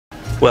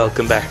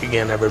Welcome back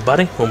again,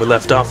 everybody. When we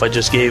left off, I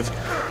just gave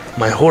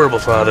my horrible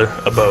father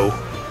a bow,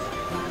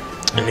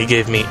 and he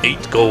gave me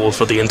 8 gold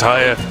for the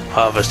entire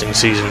harvesting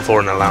season for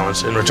an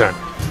allowance in return.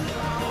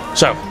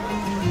 So,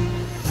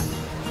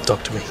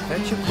 talk to me.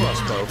 Fetch your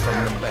crossbow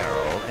from the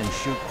barrel and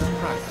shoot the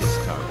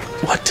practice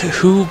target. What?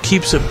 Who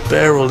keeps a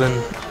barrel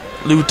and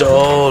loot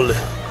all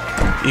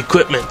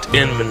equipment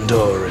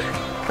inventory?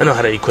 I know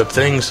how to equip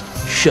things.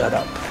 Shut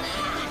up.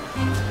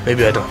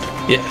 Maybe I don't.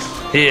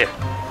 Yes. Here.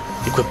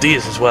 Equip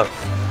these as well.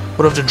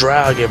 What do I have to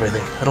drag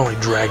everything? I don't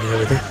like dragging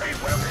everything.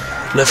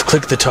 Left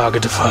click the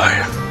target to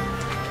fire.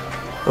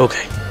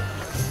 Okay.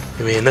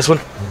 You mean this one?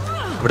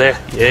 Over there?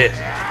 Yes.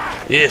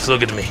 Yes,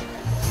 look at me.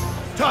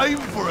 Time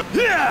for a...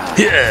 Yeah.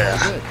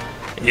 Good.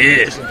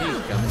 Yes. Come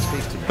and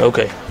speak to me.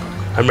 Okay.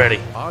 I'm ready.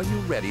 Are you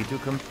ready to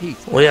compete?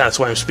 Well, yeah, that's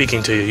why I'm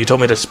speaking to you. You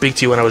told me to speak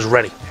to you when I was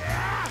ready.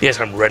 Yes,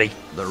 I'm ready.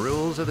 The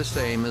rules are the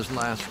same as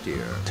last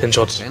year. 10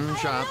 shots. 10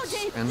 shots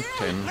and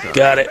 10 targets.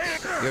 Got it.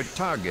 Your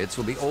targets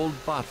will be old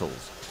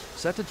bottles,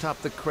 set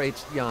atop the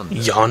crates yonder.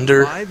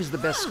 Yonder? 5 is the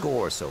best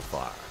score so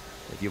far.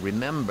 If you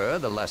remember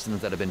the lessons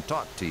that have been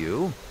taught to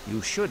you,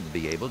 you should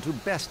be able to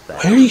best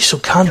that. Why are you so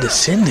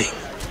condescending?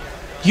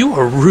 You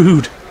are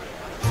rude.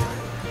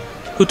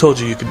 Who told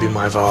you you could be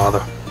my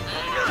father?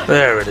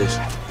 There it is.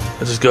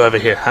 Let's just go over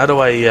here. How do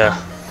I,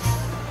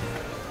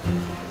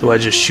 do I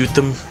just shoot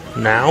them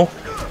now?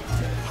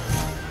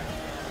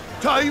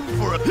 Time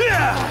for a...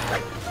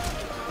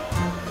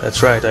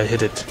 That's right, I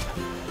hit it.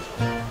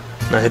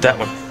 Now hit that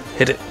one.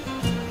 Hit it.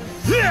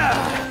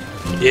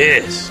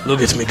 Yes,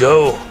 look at me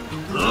go.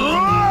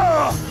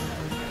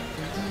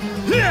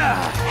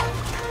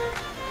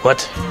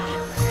 What?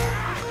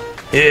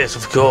 Yes,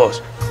 of course.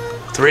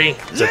 3?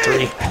 Is that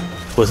 3?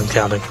 Wasn't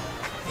counting.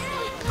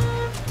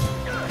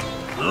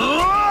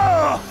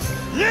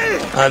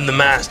 I'm the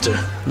master.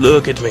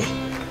 Look at me.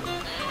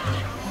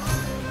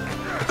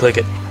 Click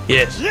it.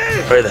 Yes.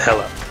 Hurry the hell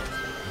up.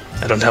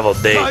 I don't have all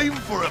day. Time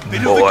for a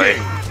bit Boy. of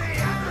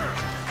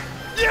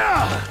the game.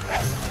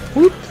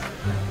 Whoop.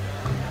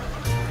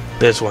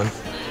 This one.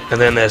 And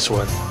then this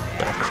one.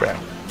 Oh,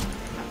 crap.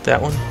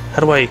 That one?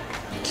 How do I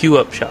queue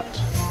up shots?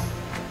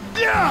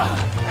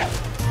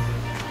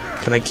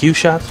 Can I queue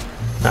shots?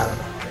 I don't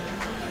know.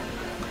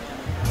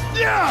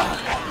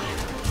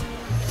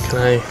 Can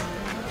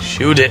I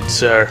shoot it,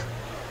 sir?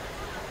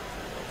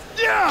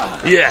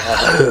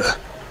 Yeah.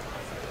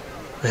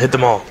 I hit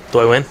them all. Do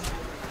I win?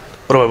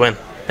 What do I win?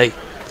 Hey,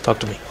 talk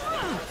to me.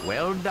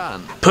 Well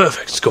done.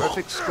 Perfect score.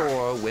 Perfect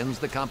score wins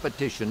the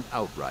competition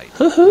outright.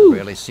 Woohoo.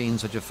 Rarely seen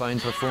such a fine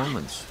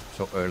performance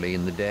so early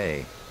in the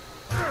day.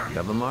 You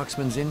have a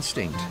marksman's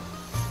instinct.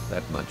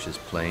 That much is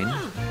plain.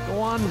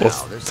 Go on now.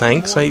 Well, There's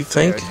thanks, more I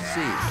think. there to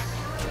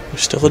see. You're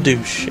still a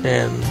douche,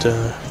 and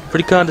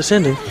pretty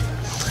condescending.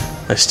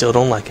 I still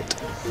don't like it.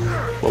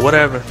 But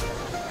whatever.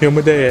 You're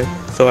my dad,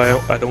 so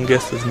I don't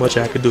guess there's much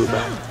I could do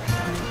about it.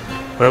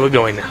 Where are we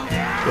going now?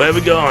 Where are we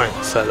going,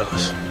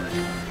 fellows?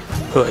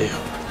 Who are you?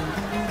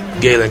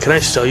 Galen, can I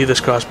sell you this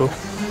crossbow?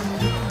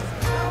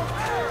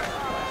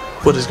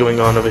 What is going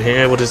on over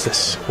here? What is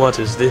this? What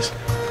is this?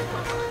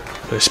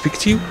 Do I speak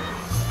to you?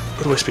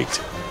 What do I speak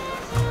to?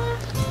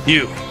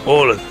 You,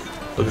 Olin,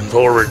 looking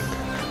forward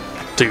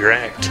to your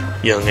act,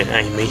 young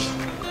Amy.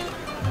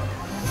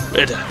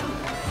 Better.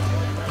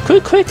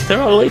 Quick, quick,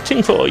 they're all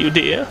waiting for you,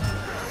 dear.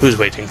 Who's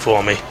waiting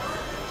for me?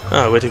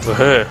 Oh, waiting for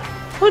her.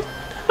 What?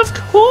 Of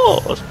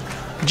course.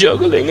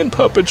 Juggling and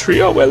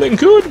puppetry are well and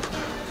good,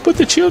 but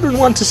the children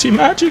want to see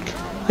magic,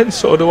 and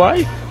so do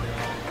I.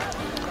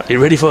 Are you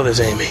ready for this,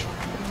 Amy?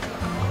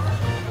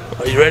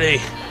 Are you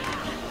ready?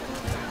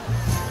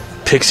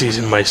 Pixies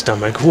in my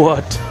stomach.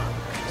 What?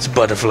 This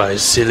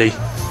butterfly's silly.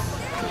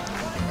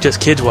 Just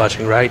kids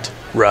watching, right?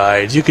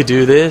 Right. You could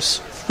do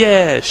this?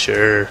 Yeah,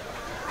 sure.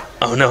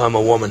 Oh no, I'm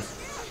a woman.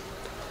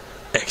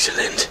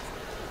 Excellent.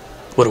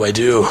 What do I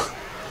do?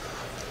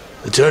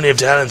 The Tourney of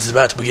Talent is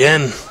about to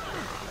begin.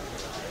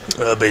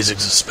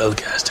 Basics of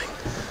spellcasting.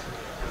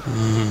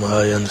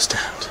 I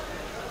understand.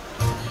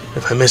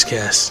 If I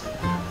miscast,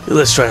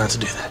 let's try not to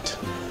do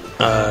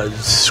that.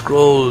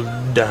 Scroll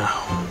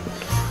down.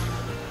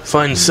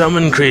 Find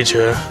summon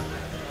creature.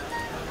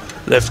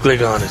 Left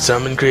click on it.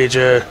 Summon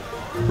creature.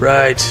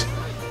 Right.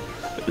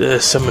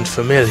 Summon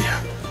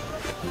familiar.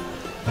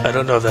 I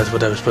don't know if that's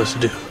what I was supposed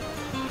to do.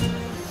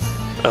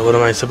 What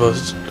am I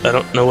supposed to... I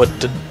don't know what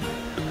to...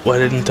 Why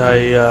didn't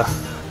I,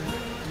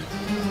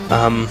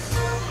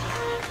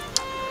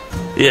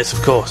 Yes,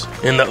 of course.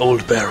 In the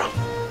old barrel.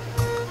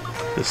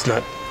 It's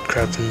not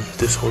crap in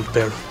this old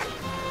barrel.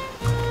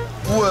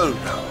 Well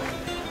now,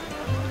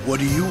 what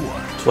do you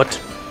want? What?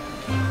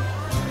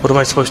 What am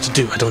I supposed to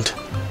do? I don't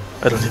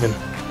even...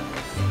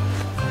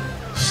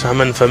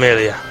 Summon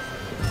familiar.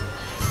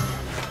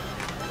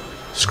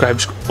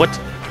 Scribe... What?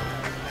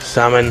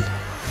 Summon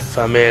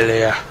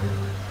familiar.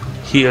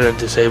 Heal and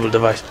disable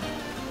device.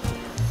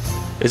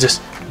 Is this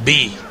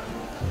B?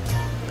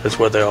 That's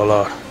where they all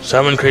are.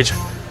 Summon creature.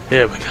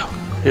 Here we go.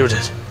 Here it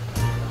is.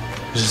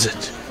 This is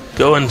it.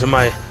 Go into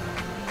my...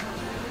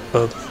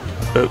 what?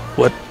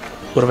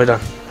 What have I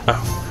done?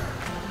 Oh.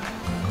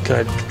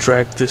 Can I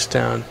drag this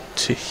down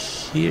to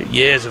here?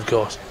 Yes, of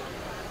course.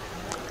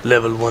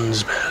 Level 1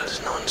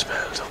 spells,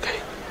 non-spells, okay.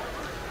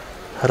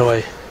 How do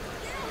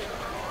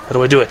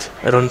I do it?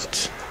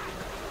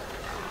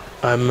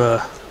 I'm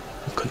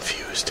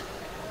confused.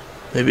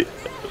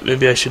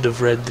 Maybe I should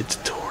have read the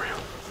tutorial.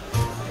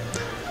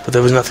 But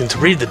there was nothing to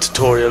read the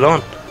tutorial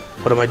on.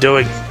 What am I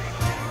doing?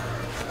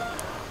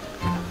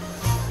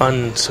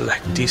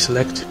 Unselect,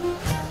 deselect.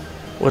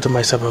 What am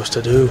I supposed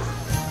to do?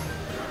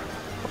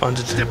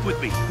 Step with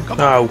me. Come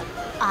No. on.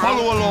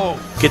 Follow along.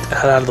 Get the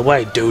hell out of the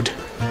way, dude.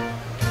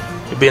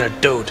 You're being a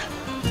dude.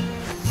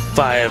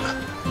 5.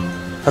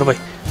 How do I...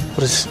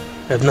 What is...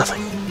 I have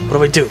nothing. What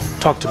do I do?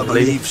 Talk to I me,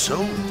 lady. believe so.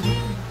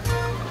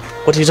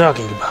 What are you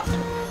talking about?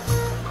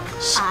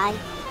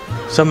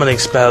 Summoning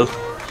spell.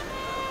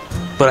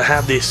 But I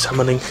have these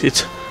summoning...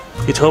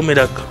 You told me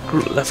to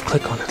left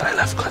click on it. I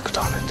left clicked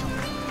on it.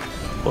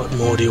 What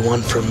more do you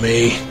want from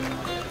me?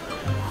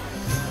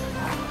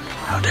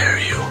 How dare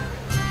you?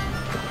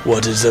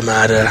 What is the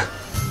matter?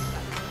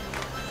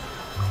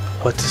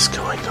 What is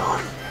going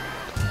on?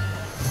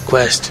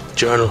 Quest.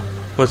 Journal.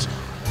 What's...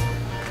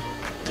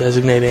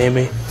 Designate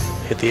Amy.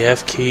 Hit the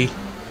F key.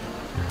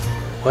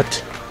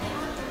 What?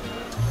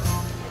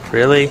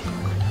 Really?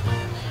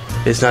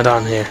 It's not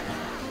on here.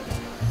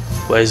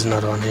 Why is it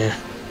not on here?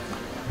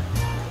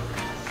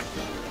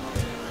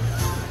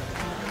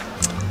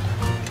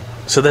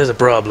 So there's a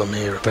problem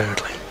here,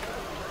 apparently.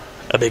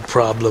 A big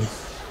problem.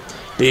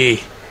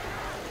 B.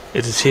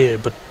 It is here,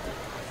 but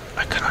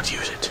I cannot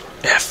use it.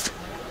 F.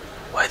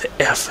 Why the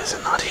F is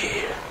it not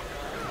here?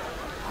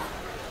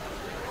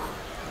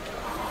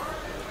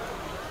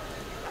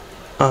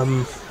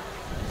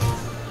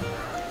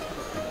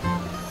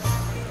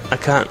 I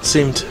can't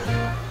seem to...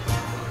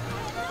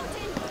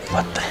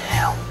 What the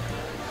hell?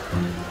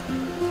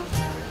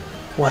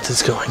 What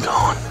is going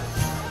on?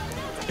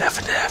 F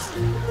and F.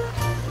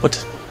 What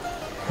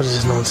is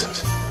this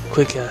nonsense?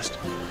 Quick cast.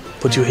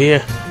 Put you here.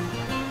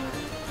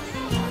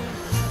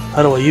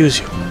 How do I use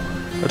you?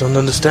 I don't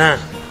understand.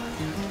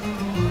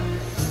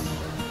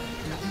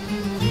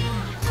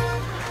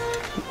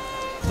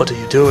 What are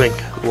you doing,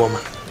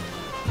 woman?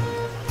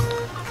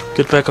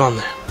 Get back on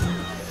there.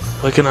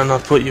 Why can I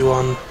not put you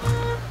on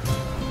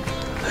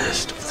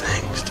list of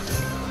things to do?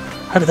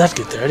 How did that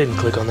get there? I didn't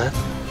click on that.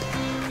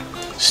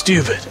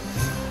 Stupid.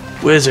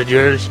 Wizard,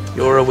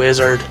 you're a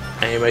wizard,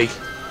 Amy.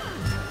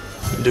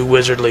 You do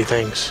wizardly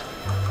things.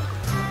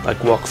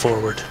 Like walk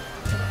forward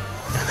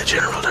in the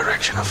general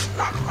direction of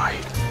not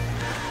right.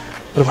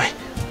 What am I?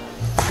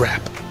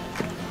 Crap.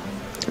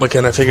 Why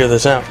can't I figure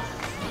this out?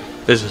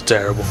 This is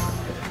terrible.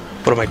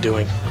 What am I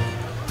doing?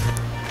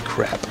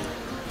 Crap.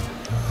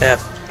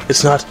 F.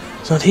 It's not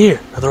here.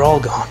 Now they're all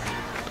gone.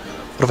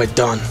 What have I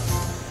done?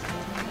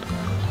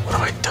 What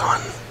have I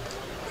done?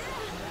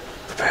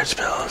 Prepared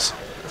spells.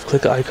 Left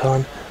click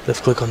icon.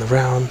 Left click on the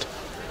round.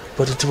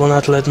 But it will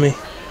not let me.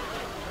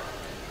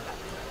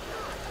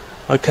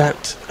 I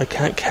can't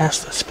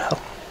cast the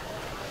spell.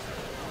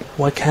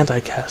 Why can't I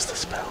cast the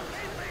spell?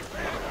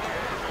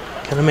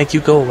 Can I make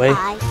you go away?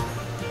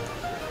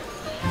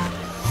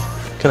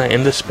 Can I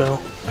end the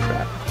spell?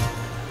 Crap.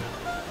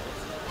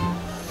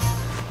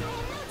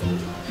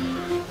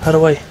 How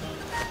do I...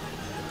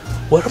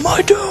 What am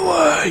I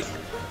doing?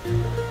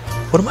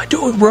 What am I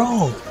doing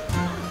wrong?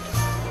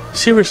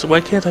 Seriously,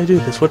 why can't I do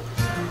this? What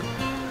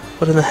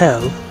in the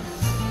hell?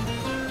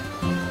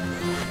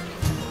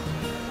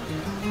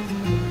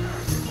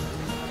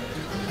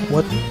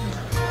 What?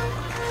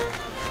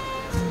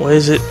 Why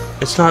is it...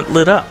 It's not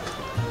lit up.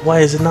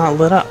 Why is it not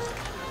lit up?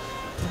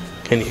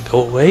 Can you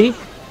go away?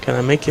 Can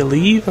I make you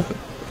leave?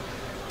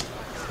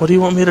 What do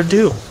you want me to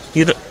do?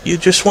 You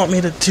just want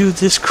me to do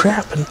this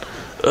crap and...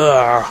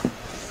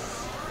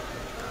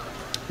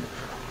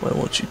 Why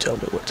won't you tell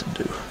me what to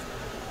do?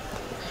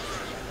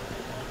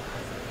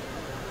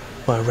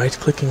 By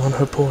right-clicking on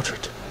her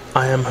portrait.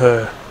 I am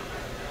her.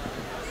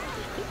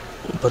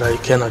 But I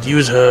cannot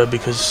use her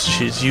because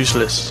she's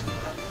useless.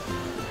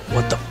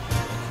 What the...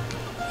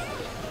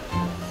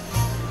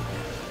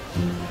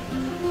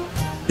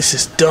 This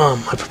is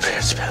dumb, my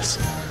prepared spells.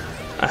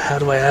 How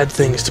do I add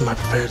things to my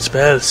prepared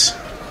spells?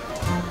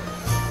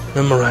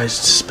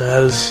 Memorized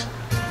spells.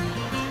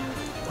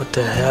 What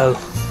the hell?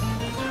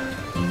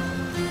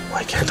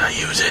 Why can't I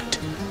use it?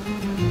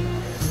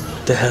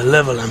 What the hell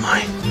level am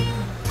I?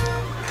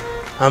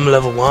 I'm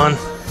level 1.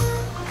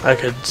 I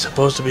could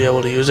supposed to be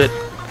able to use it.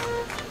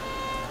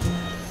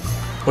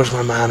 Where's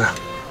my mana?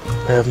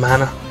 I have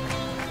mana.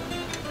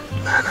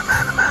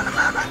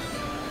 Mana.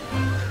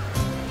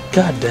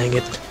 God dang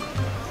it.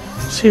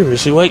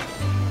 Seriously, why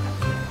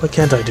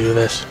can't I do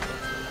this?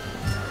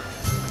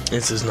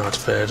 This is not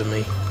fair to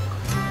me.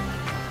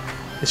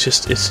 It's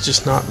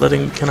just not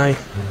letting... Can I...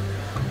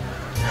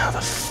 How the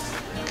f...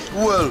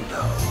 Well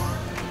now,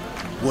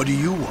 what do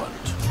you want?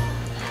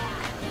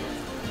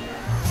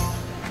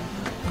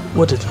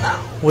 Would it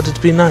now? Would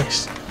it be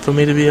nice for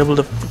me to be able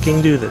to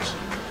fucking do this?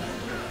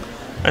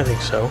 I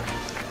think so.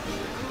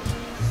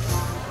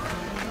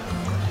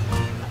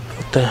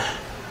 What the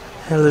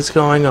hell is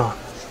going on?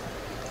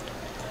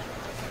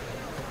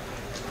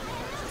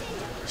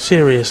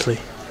 Seriously.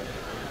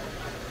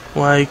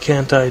 Why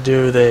can't I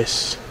do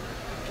this?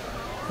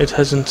 It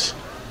hasn't...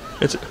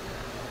 It's...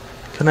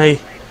 Can I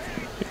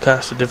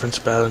cast a different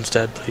spell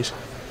instead, please?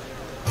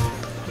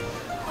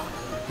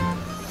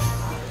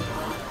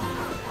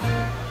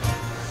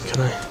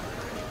 Can I...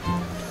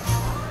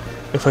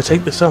 If I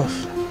take this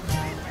off...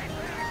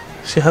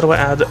 See, how do I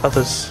add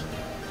others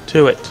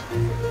to it?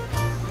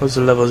 What was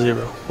the level 0?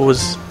 What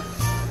was...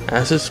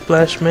 Acid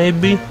Splash,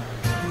 maybe?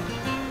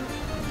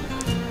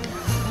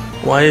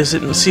 Why is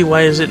it... See,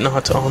 why is it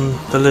not on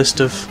the list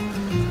of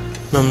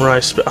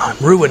memorized... I'm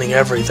ruining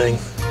everything.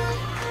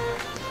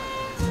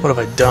 What have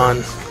I done?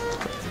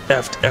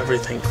 Effed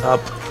everything up.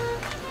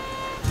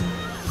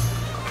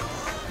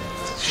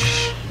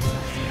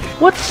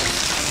 What?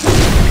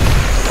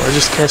 Or I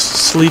just cast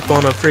sleep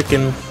on a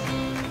freaking...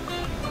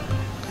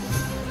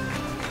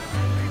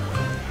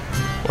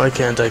 Why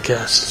can't I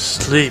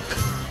cast sleep?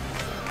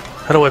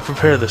 How do I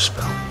prepare this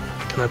spell?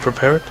 Can I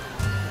prepare it?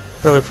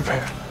 How do I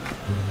prepare it?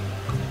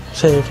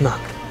 Save none.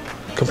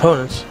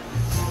 Components.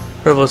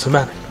 Rebel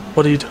Thematic.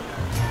 What do you do?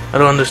 I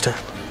don't understand.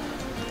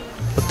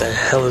 What the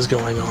hell is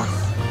going on?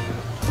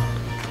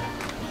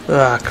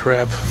 Ah,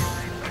 crap.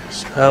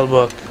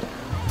 Spellbook.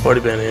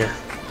 Already been here.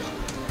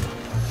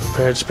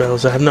 Prepared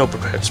spells. I have no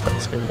prepared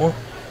spells anymore.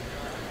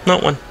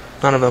 Not one.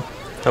 None of them.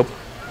 Nope.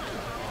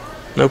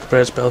 No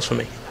prepared spells for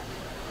me.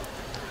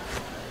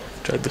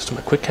 Drag this to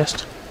my quick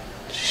cast.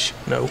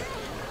 No.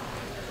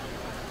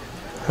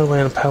 How do I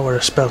empower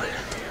a spell here?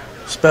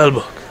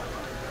 Spellbook.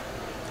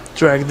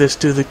 Drag this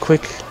to the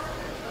quick...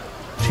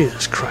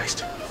 Jesus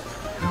Christ.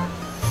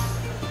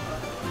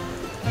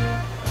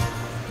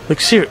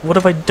 Like, what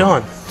have I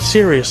done?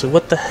 Seriously,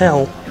 what the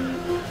hell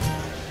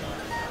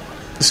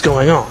is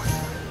going on?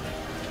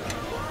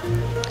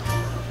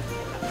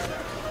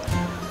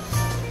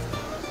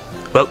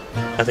 Well,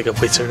 I think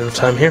I've wasted enough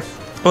time here.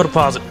 I'm gonna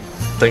pause it.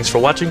 Thanks for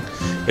watching,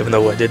 even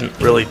though I didn't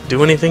really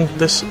do anything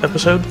this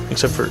episode,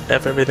 except for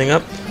F everything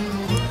up.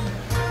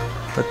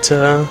 But,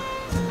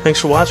 thanks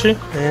for watching,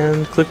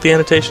 and click the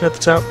annotation at the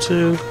top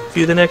to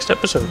view the next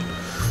episode.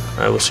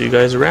 I will see you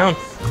guys around.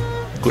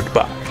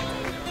 Goodbye.